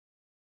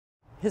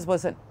His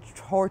wasn't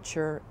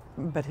torture,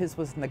 but his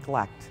was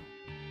neglect.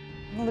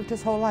 He lived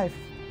his whole life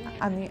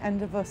on the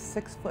end of a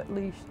 6-foot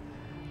leash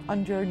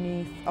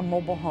underneath a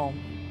mobile home.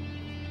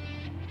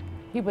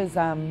 He was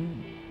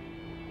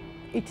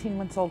 18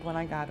 months old when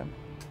I got him.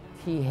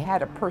 He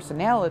had a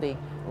personality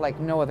like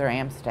no other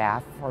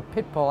Amstaff or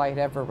pit bull I'd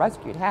ever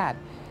rescued had.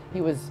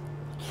 He was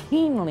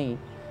keenly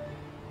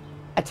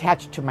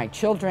attached to my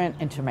children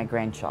and to my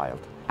grandchild.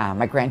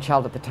 My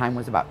grandchild at the time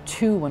was about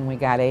 2 when we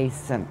got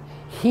Ace, and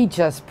he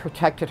just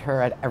protected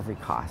her at every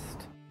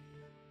cost.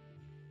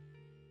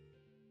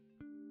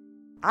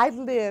 I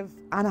live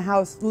on a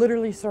house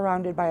literally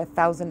surrounded by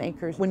 1,000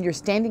 acres. When you're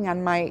standing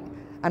on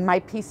my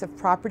piece of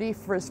property,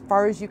 for as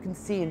far as you can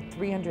see in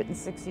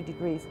 360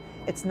 degrees,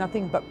 it's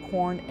nothing but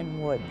corn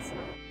and woods.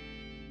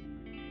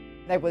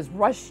 I was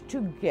rushed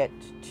to get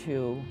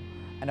to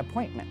an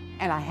appointment,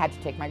 and I had to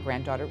take my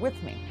granddaughter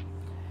with me.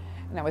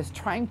 And I was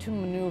trying to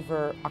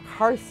maneuver a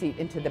car seat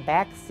into the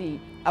back seat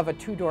of a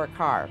 2-door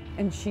car.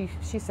 And she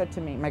said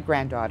to me, my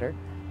granddaughter,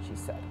 she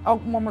said, "Oh,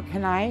 Mama,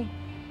 can I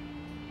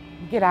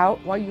get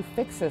out while you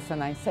fix this?"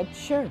 And I said,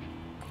 "Sure,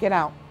 get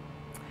out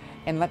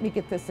and let me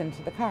get this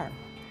into the car."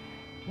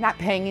 Not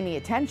paying any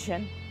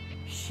attention,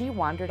 she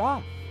wandered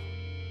off.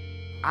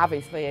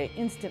 Obviously, I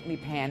instantly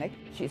panicked.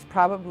 She's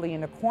probably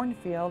in a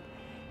cornfield,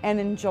 and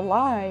in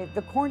July,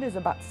 the corn is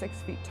about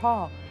 6 feet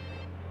tall.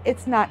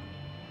 It's not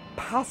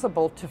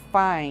possible to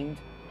find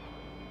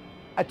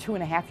a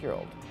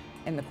 2-and-a-half-year-old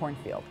in the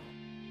cornfield.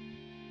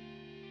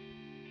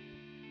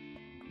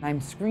 I'm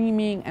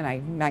screaming and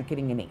I'm not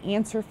getting any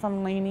answer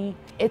from Lainey.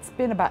 It's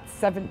been about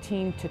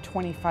 17 to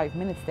 25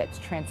 minutes that's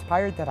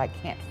transpired that I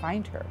can't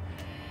find her.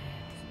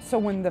 So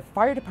when the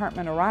fire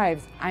department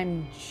arrives,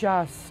 I'm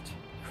just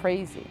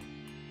crazy.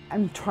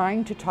 I'm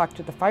trying to talk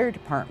to the fire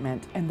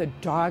department and the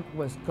dog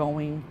was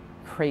going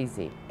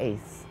crazy,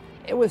 Ace.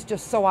 It was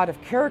just so out of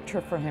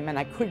character for him and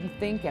I couldn't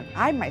think, and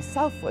I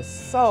myself was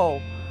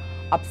so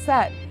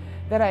upset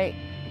that I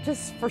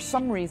just, for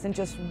some reason,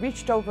 just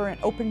reached over and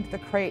opened the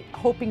crate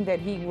hoping that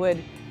he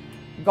would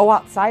go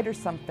outside or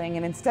something,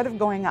 and instead of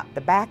going out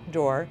the back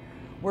door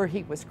where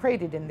he was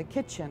crated in the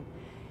kitchen,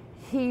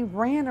 he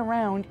ran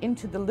around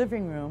into the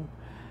living room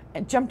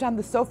and jumped on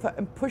the sofa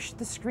and pushed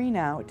the screen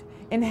out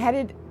and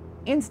headed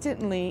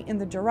instantly in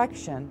the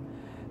direction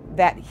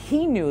that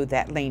he knew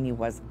that Lainey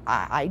was.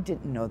 I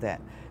didn't know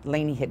that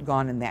Lainey had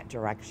gone in that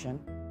direction.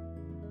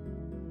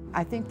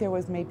 I think there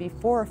was maybe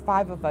 4 or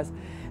 5 of us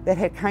that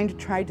had kind of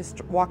tried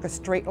to walk a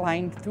straight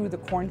line through the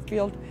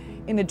cornfield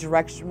in a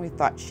direction we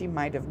thought she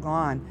might have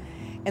gone.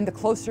 And the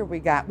closer we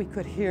got, we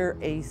could hear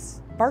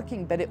Ace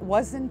barking, but it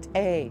wasn't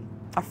a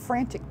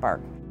frantic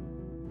bark.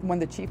 When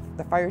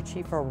the fire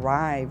chief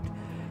arrived,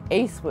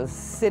 Ace was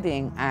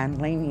sitting on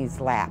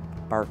Lainey's lap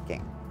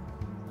barking.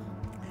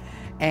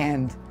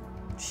 And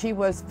she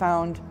was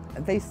found,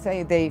 they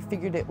say they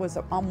figured it was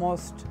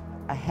almost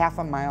a half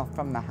a mile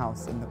from the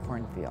house in the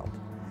cornfield.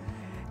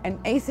 And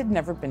Ace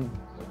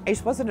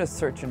wasn't a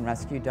search and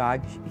rescue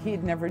dog. He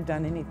had never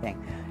done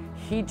anything.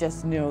 He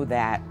just knew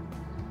that,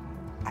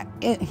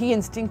 he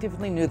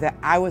instinctively knew that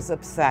I was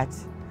upset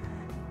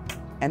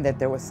and that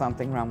there was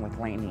something wrong with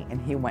Lainey,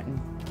 and he went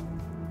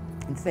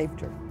and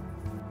saved her.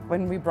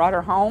 When we brought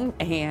her home,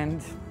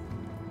 and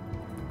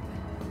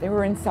they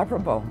were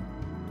inseparable.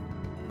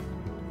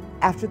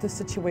 After the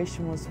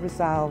situation was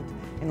resolved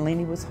and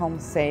Lainey was home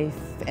safe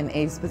and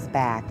Ace was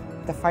back,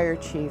 the fire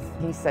chief,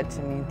 he said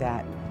to me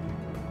that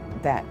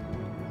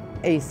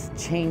Ace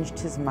changed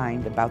his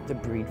mind about the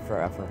breed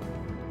forever.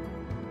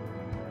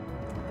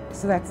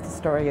 So that's the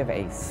story of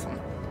Ace.